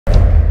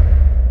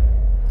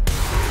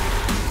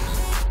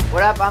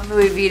What up, I'm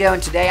Louie Vito,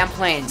 and today I'm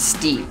playing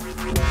Steep. The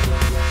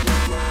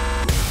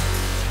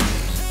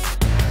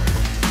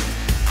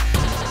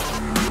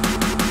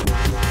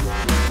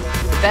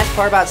best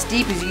part about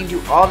Steep is you can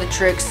do all the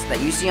tricks that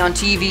you see on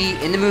TV,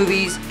 in the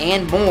movies,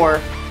 and more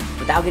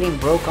without getting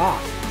broke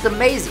off. It's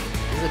amazing.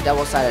 This is a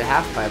double-sided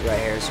half pipe right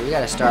here, so we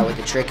gotta start with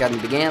the trick on the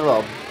beginning, a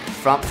little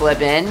front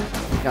flip in.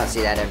 You don't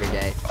see that every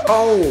day.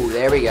 Oh,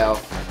 there we go.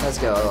 Let's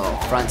go, a little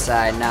front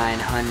side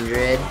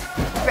 900,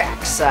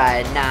 back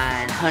side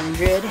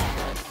 900.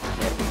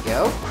 There we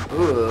go.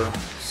 Ooh,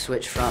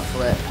 switch front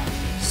flip,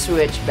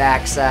 switch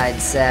back side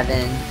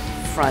 7,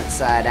 front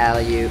side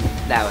alley-oop.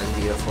 That was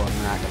beautiful,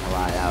 I'm not gonna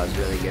lie, that was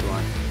a really good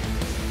one.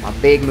 My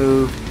big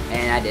move,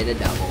 and I did a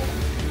double.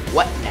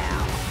 What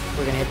now?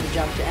 We're gonna hit the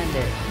jump to end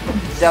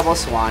it. Double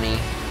Swanee.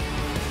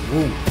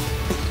 Woo.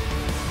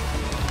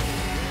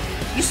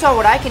 You saw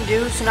what I can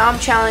do, so now I'm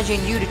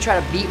challenging you to try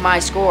to beat my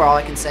score. All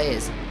I can say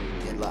is